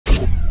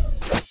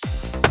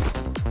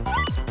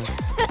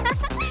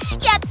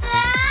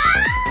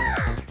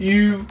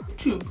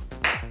YouTube.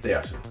 They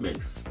actually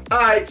Mix.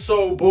 Alright,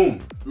 so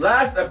boom.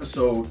 Last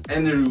episode,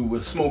 Eneru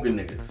was smoking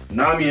niggas.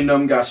 Nami and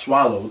them got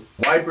swallowed.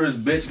 Wiper's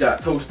bitch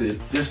got toasted.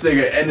 This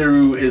nigga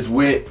Eneru is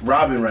with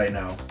Robin right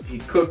now. He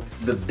cooked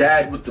the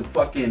dad with the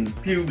fucking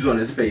pubes on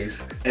his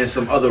face and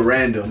some other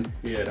random.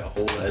 He had a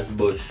whole ass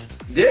bush.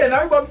 Yeah, now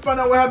we're about to find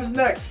out what happens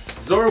next.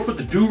 Zoro put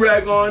the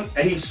do-rag on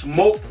and he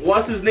smoked.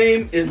 What's his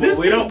name? Is this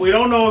we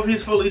don't know if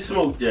he's fully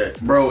smoked yet.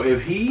 Bro,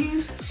 if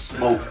he's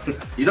smoked,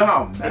 you know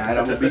how mad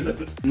I'm gonna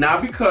be?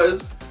 Not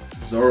because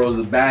Zoro's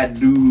a bad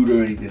dude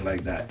or anything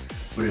like that.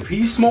 But if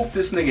he smoked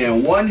this nigga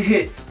in one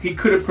hit, he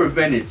could have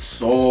prevented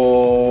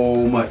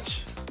so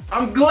much.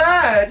 I'm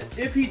glad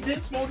if he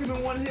did smoke him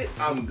in one hit,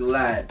 I'm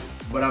glad.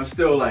 But I'm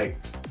still like,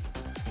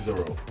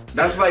 Zoro.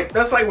 That's like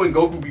when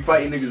Goku be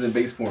fighting niggas in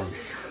base form.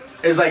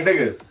 It's like,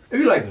 nigga, if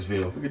you like this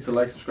video, don't forget to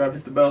like, subscribe,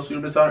 hit the bell so you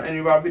don't miss out on any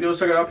of our videos.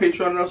 Check out our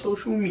Patreon and our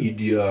social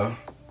media.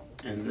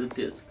 And the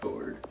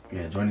Discord.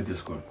 Yeah, join the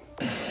Discord.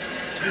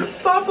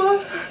 Papa!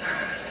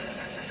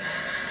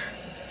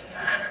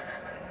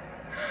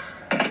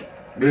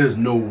 There's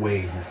no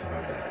way he's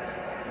survived that.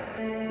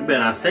 You better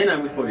not say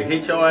nothing before you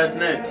hit your ass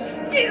next.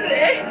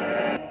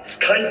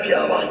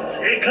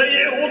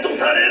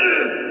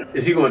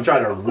 Is he gonna try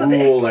to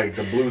rule like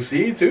the Blue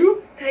Sea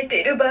too? I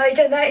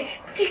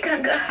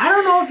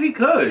don't know if he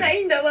could.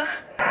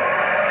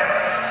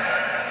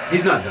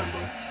 He's not done,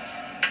 bro.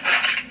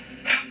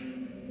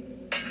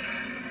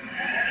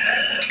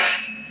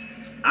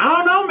 I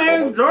don't know,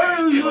 man.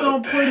 Zoro usually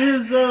don't put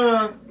his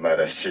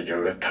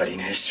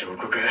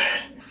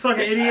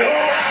fucking idiot.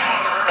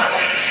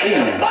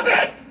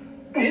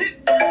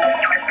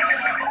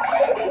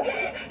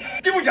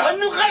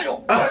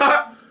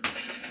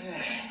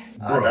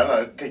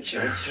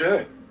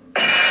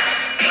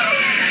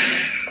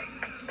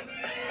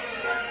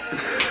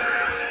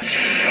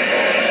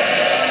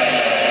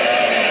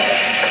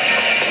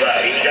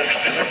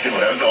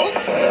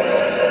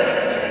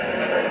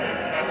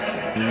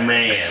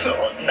 Man.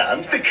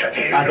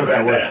 I thought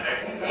that was.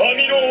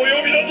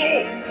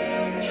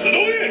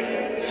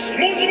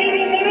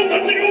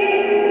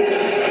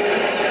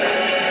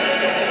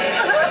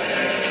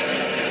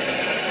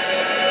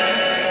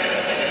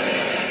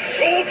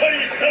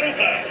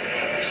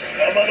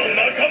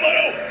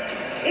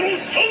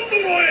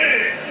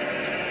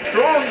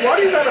 Strong, why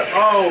do you gotta?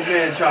 Oh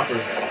man, Chopper.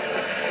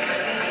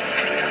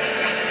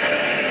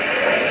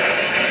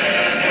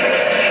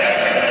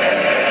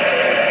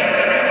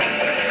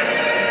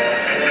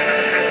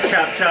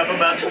 Chop chop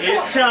about to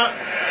get chopped.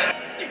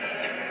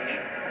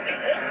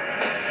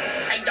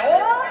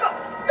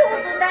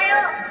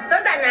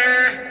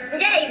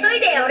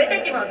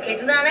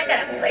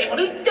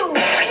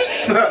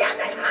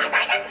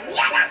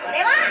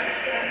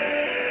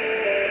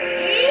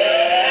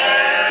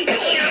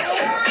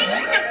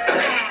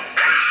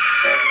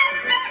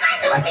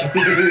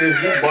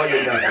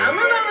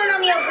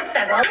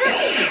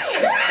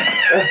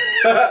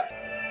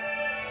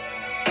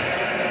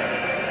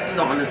 I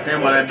don't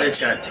understand why that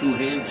bitch got two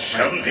hands.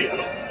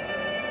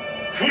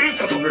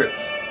 Two grips.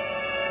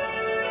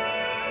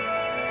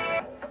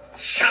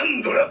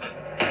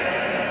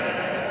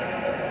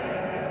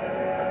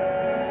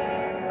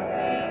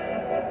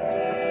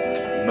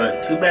 But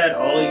too bad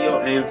all of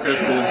your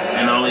ancestors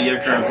and all of your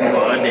current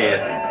people are dead.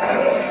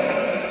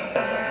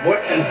 What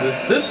is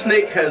this? This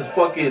snake has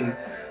fucking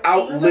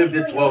outlived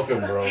its welcome,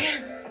 bro.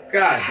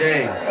 God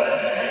dang.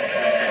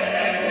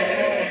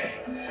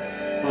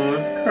 Oh,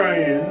 it's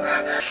crying.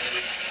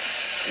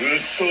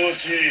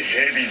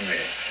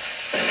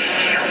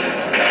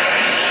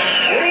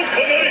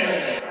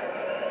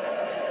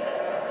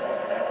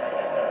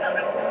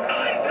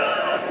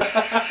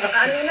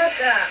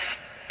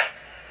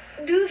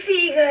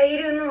 Luffy がい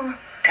るの。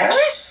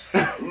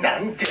な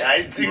んてあ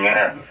いつ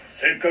が。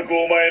せっかく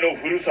お前の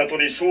ふるさと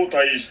に招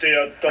待して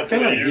やったとい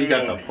うのに。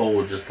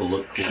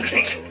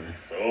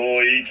そう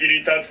言い切り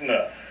立つ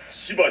な。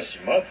しばし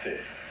待て。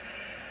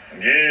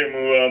ゲーム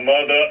はま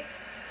だ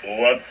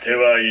終わって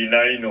はい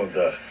ないの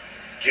だ。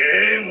ゲ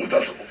ームだ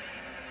ぞ。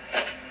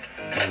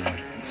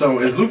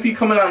So is Luffy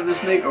coming out of the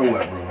snake or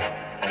what, bro?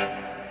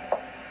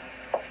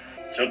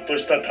 ちょっと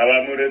した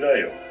戯れだ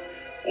よ。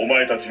お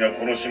前たちが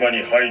この島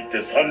に入って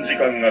3時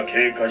間が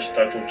経過し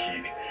た時、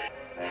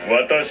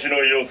私の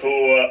予想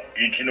は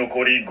生き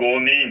残り5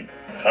人。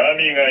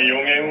神が予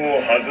言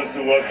を外す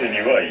わけに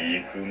は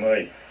いくま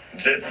い。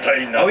絶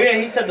対な。Oh yeah,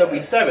 he said there'll be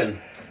 7.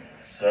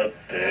 さ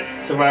て、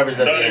 survivors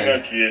at the 誰が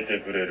end. 消えて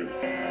くれる？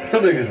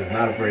 Some niggas is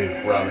not afraid.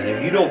 Robin,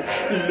 if you don't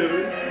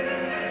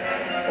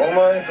お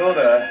前どう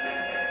だ？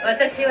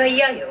私は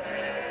嫌よ。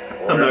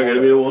 I'm not gonna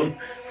be the one.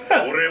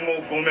 俺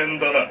もごめん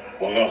だな。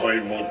我が輩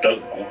も抱っ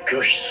こ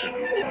拒否する。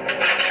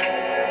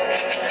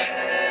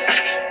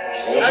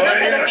お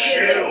前が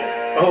消えろ。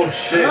Oh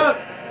shit.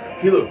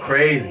 He look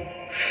crazy.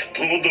 不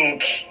届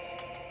き。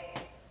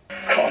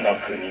この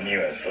国に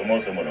はそも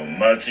そもの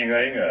間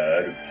違いがあ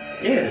る。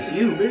Yeah, it's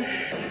you, bitch.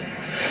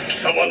 貴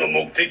様の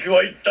目的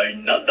は一体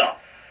何だ？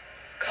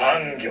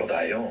官魚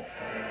だよ。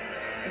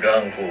ガ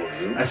ンホ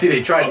ール。 I see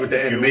they tried with the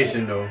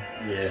animation though.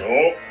 そう。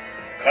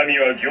神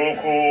は行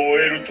幸を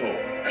終えると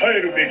帰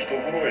るべきと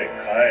ころへ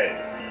帰る。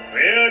フェ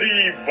ア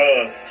リーバ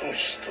ースと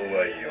人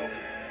は呼ぶ。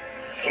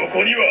そ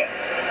こには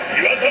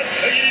見渡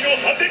す限り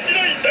の果てし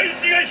ない大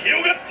地が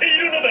広がってい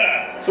るのだ。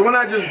 So when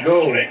I just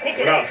go それこ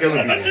そが without killing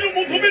私 people.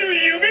 の求める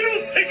夢の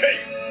世界。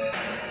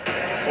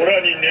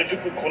空に根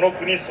付くこの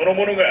国その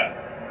ものが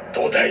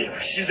土台不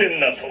自然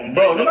な存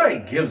在 Bro, だ。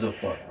 nobody gives a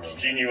fuck.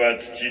 土には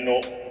土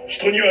の、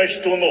人には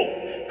人の、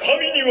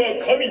神には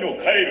神の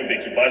帰るべ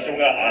き場所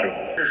がある。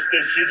そして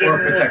自然の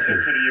摂理を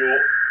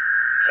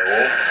そう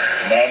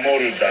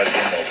守るだけの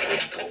こ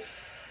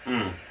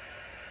と。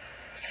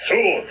そう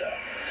だ、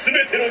す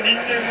べての人間を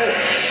こ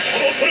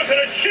の空か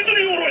ら引きず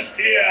り下ろし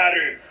てや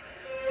る。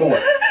For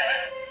what?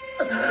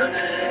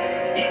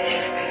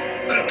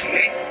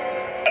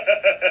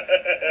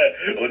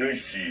 お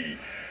主、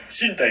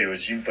身体を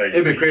心配 It'd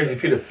して be crazy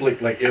if he'd have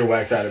flicked like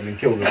earwax at him and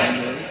killed him.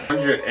 今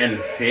朝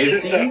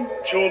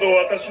150? ちょうど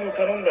私の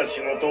頼んだ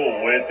仕事を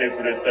終えて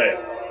くれたよ。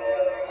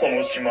こ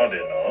の島で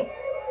な。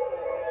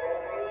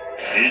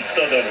言っ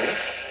ただろ。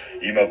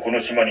今この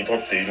島に立っ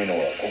ているのは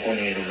ここ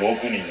にいる6人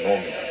の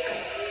みだと。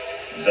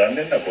残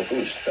念なことを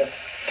した。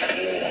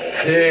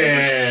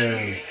 Damn.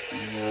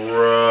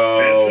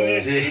 別に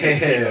好きで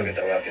かけ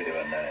たわけでは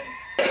ない。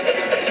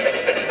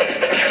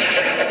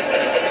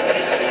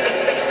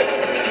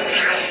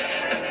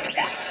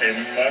1000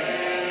万、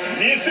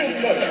2000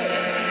万。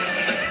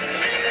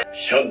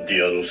シャンディ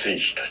アの戦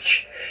士た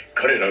ち、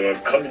彼らが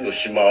神の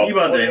島 You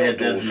about to hit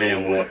this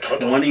man with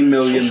 20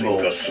 million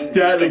volts.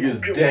 That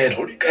nigga's dead.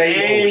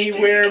 And he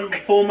wear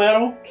full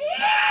metal?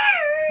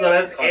 So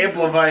that's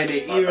amplifying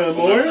it even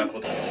more?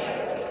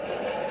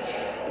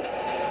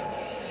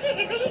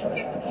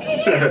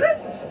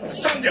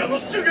 シャンディアの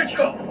襲撃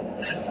か。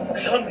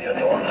シャンディア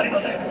ではありま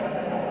せん。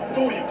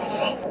どういうこと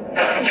だ。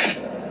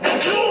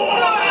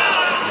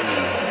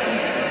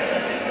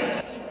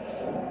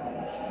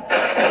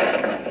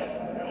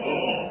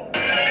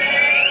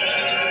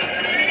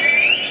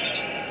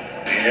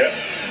いや、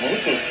元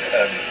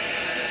神。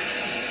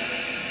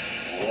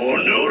お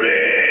のれ。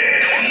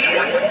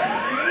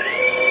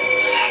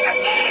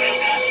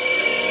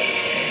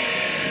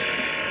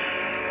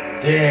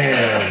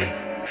Damn.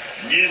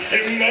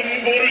 2000万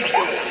ボルト。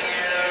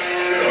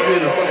 In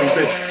the fucking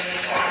bitch.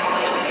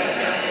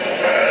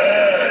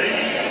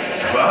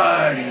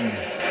 Body.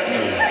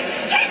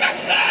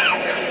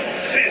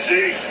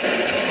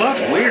 Fuck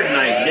Weird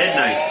Night, Dead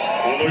Night.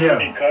 この世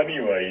に神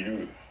はい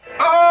る。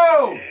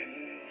 Oh!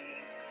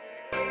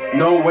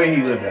 No way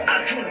he lived that. 悪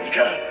魔の実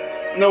か。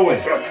 No way. お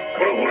そらく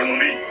この俺の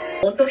実。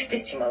落として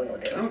しまうの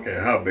で I は。 don't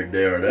care how big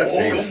they are. That 黄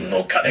face 金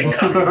の金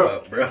か。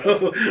 up, bro.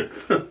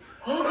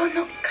 黄金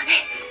の金。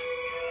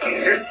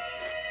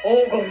黄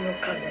金の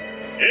金。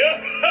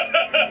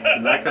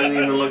 Cause I couldn't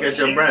even look at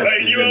your breast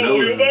because your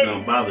nose is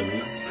gonna bother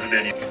me. す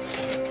でにきっ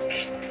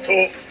と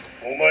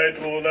お前と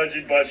同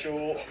じ場所を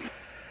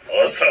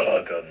浅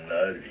はかな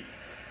り。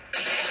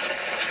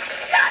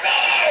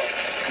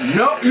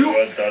 No, 俺 you. は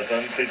打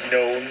算的な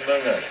女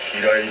が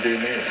嫌いでね。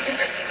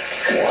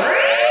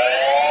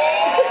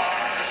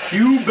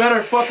 You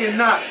better fucking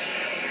not.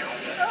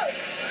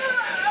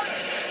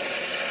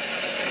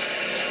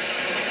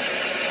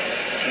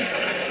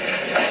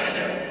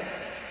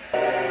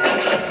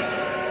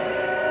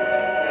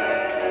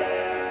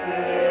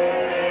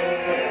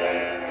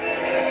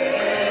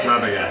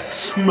 Probably got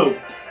smoked.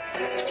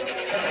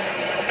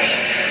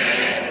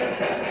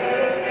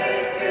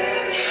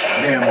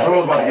 Damn,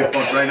 Zoro's about to get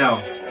fucked right now.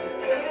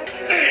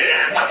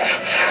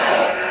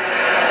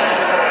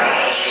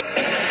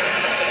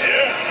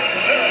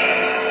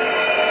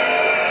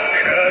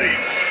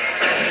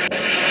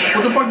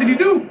 What the fuck did he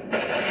do?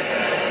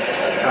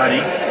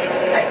 Howdy.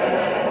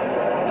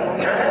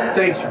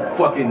 Thanks, you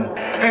fucking.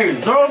 Hey,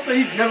 Zoro said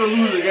he'd never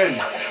lose again.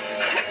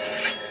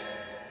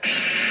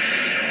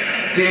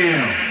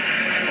 Damn.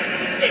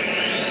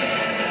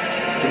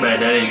 Too bad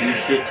that ain't do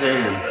shit to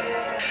him.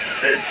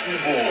 絶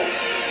望。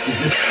 The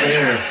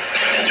despair.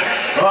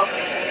 Oh,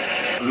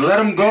 let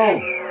him go.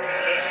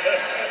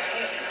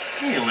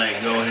 He ain't let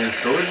go of his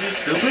sword, you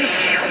stupid.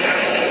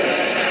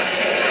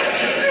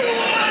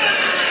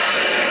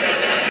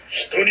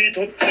 人に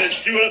とって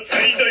死は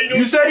最大の。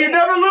 You said he'd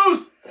never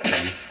lose.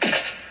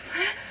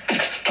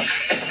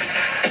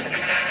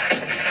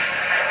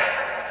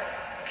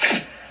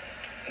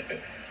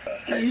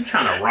 You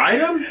trying to ride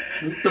him?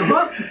 What the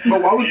fuck?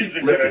 But why was he 自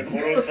ら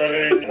flipping? 殺さ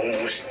れるの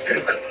を知って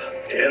るか。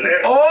エネル。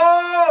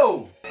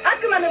 Oh!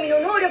 悪魔の実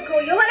の能力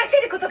を弱らせ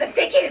ることが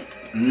できる。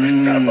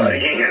たま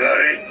りやが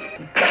れ。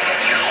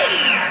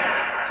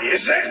リ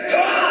セクト。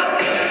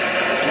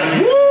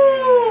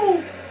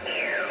 Woo!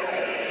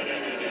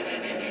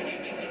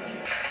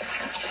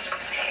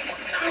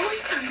 倒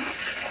したの？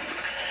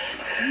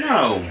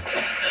 No.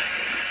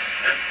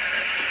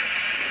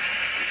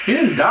 He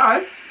didn't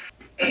die.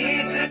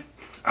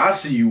 I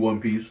see you, One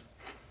Piece.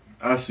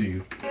 I see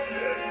you.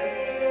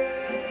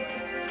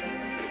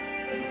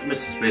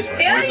 Mr. Space フ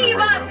ェアリー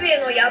バースへ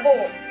の野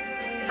望。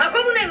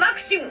箱舟マク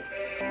シム。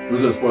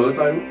 Was it a spoiler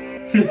title?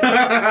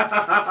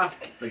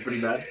 Like pretty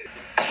bad.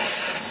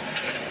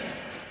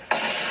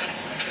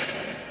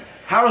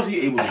 How is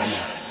he able to do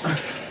that?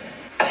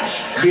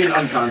 Being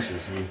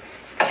unconscious. I mean.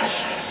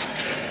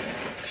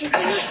 自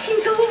分の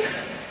心臓をマ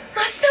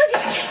ッサージ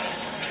し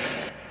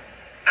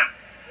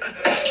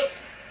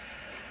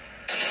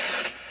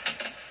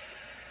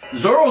て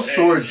Zoro's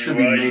sword should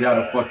be made out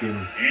of fucking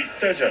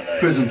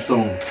prism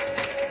stone.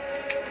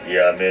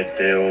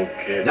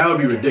 That would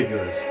be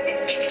ridiculous.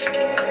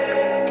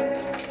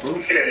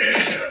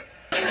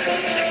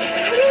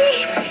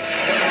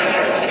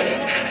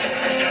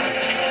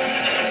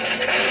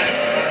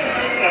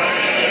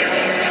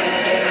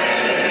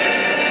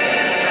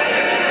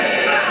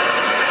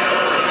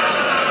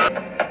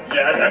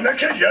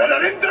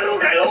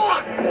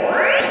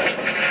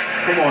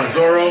 Come on,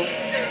 Zoro.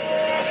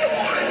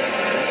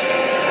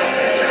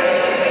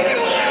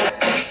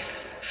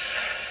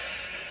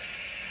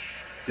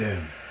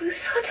 Damn.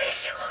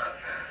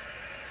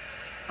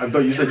 I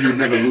thought you said you would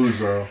never lose,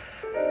 Zoro.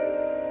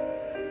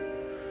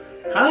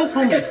 How is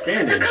homie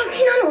standing?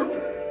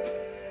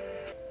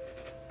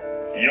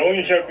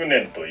 400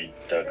年と言っ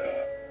たか。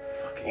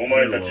お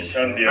前たちシ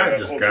ャンディアが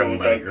故郷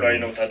奪回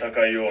の戦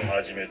いを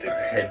始めてか。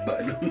だ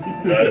が、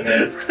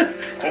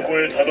ここ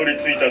へたどり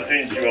着いた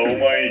戦士はお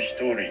前一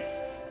人。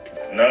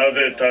な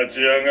ぜ立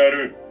ち上が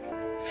る？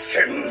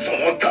先祖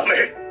のため。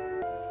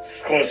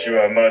少し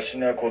はマシ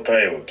な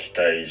答えを期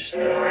待した。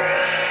もは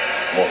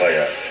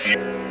や。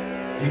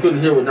You couldn't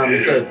hear what Nami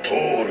said.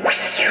 Nami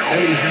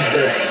is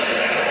dead.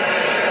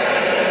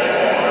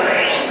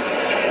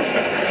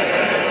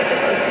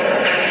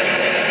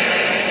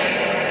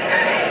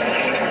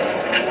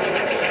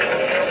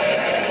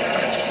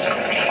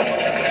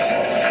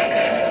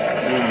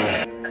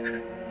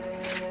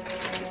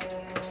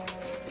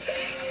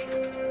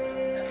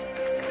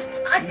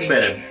 You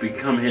better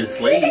become his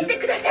slave.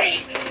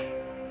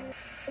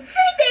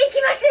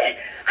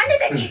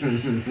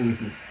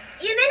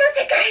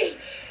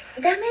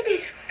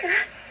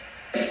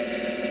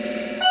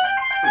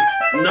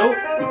 Nope.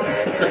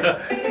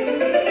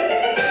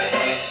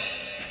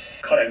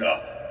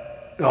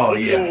 Oh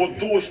yeah.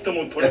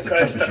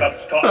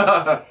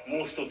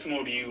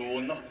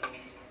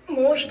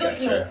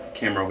 Gotcha.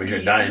 Camera over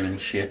here dying and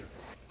shit.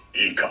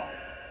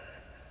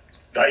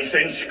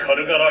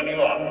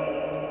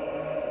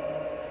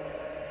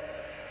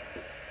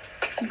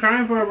 I'm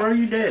crying for her, bro.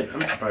 You dead.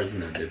 I'm surprised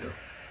you're not dead though.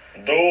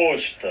 どう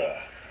した？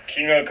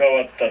気が変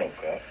わったの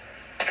か？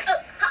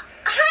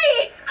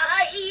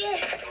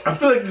 I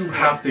feel like you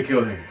have to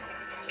kill him.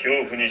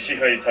 恐怖に支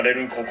配され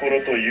る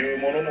心という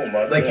ものも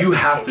また Like you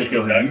have to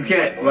kill him. You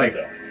can't like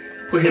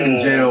put him in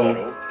jail,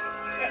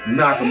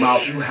 knock him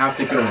out. You have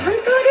to kill him.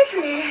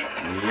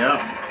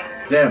 Yep.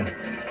 Damn.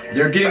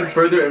 They're getting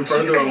further and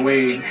further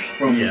away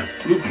from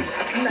Luffy.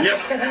 Yep.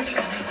 そ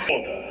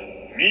うだ。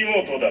見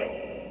事だろう。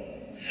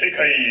世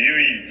界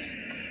唯一。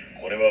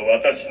これは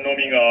私の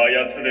みが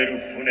操れる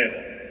船だ。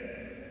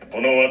こ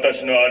の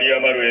私の有り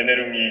余るエネ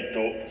ルギー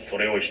とそ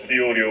れを必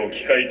要量を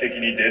機械的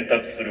に伝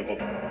達するこ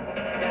と。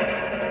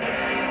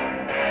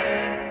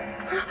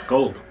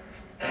Gold.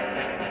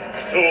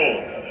 そう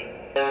だ。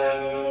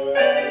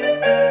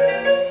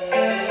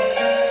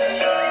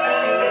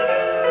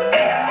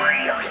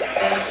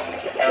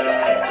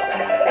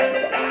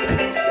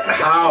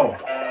How?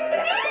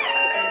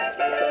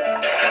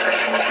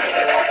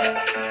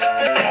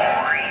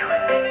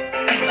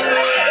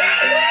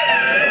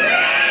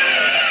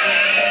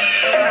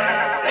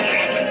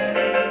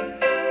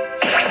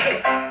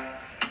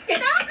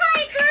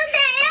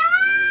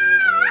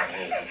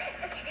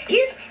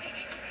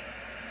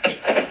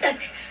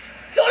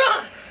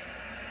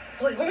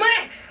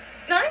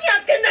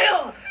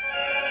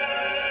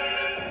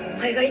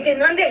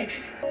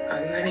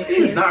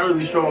 He's not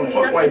really strong.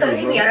 Fuck white people,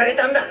 bro.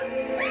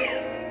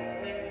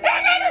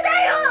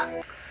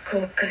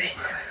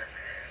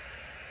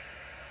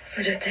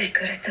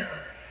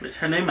 Bitch,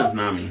 her name is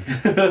Nami.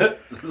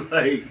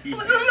 Like,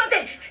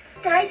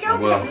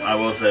 well, I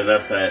will say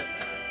that's that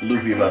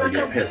Luffy about to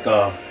get pissed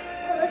off.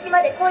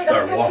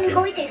 Start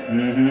walking.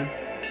 Mm-hmm.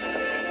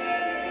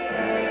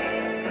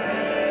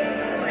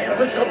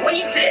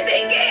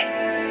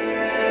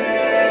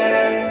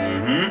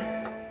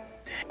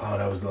 Oh,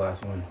 that was the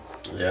last one.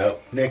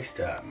 Yep. Next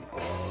time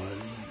on...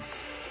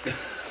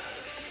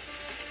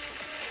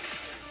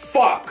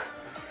 Fuck!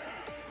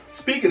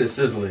 Speaking of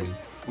sizzling,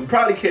 we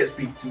probably can't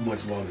speak too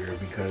much longer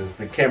because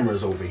the camera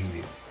is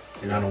overheating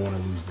and I don't want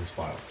to lose this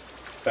file.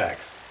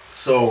 Facts.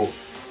 So,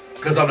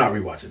 because I'm not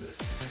rewatching this.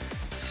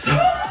 So,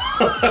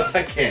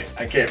 I can't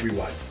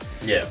rewatch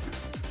it. Yeah.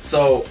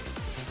 So,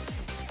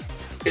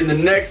 in the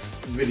next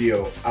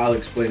video, I'll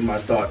explain my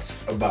thoughts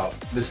about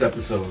this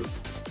episode,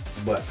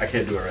 but I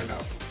can't do it right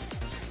now.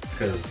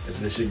 Because if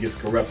this shit gets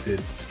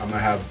corrupted, I'm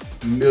gonna have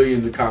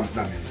millions of comments,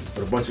 not millions,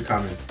 but a bunch of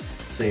comments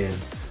saying,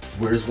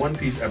 where's One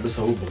Piece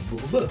episode, blah, blah,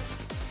 blah, blah.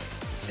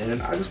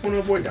 And I just want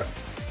to avoid that.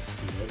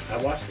 I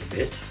watched it,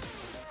 bitch.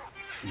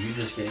 You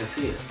just can't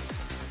see it.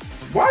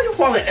 Why are you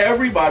calling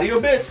everybody a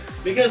bitch?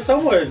 Because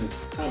someone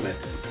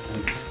commented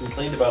and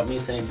complained about me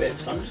saying bitch,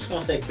 so I'm just gonna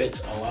say bitch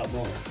a lot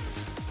more.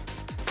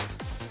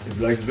 If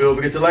you like this video, don't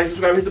forget to like,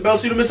 subscribe, hit the bell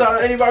so you don't miss out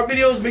on any of our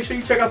videos. Make sure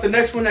you check out the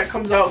next one that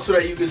comes out so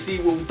that you can see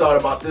what we thought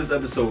about this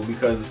episode,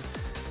 because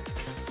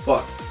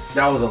fuck,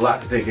 that was a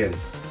lot to take in.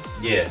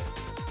 Yeah.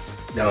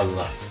 That was a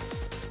lot.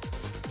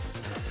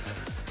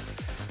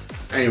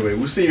 Anyway,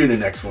 we'll see you in the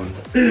next one.